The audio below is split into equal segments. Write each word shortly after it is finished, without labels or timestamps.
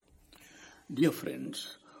Dear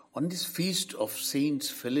friends, on this feast of Saints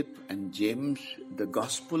Philip and James, the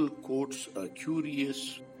Gospel quotes a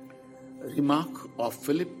curious remark of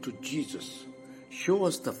Philip to Jesus: "Show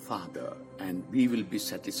us the Father, and we will be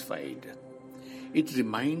satisfied." It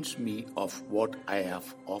reminds me of what I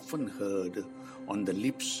have often heard on the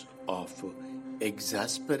lips of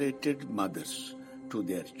exasperated mothers to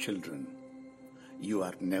their children: "You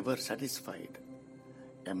are never satisfied."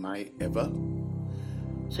 Am I ever?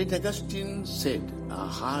 St. Augustine said,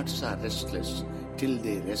 "Our hearts are restless till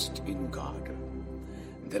they rest in God."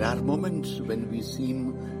 There are moments when we seem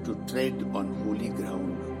to tread on holy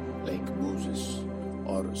ground like Moses,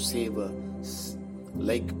 or savor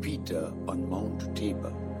like Peter on Mount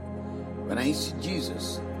Tabor. When I see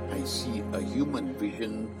Jesus, I see a human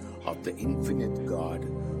vision of the infinite God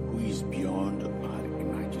who is beyond our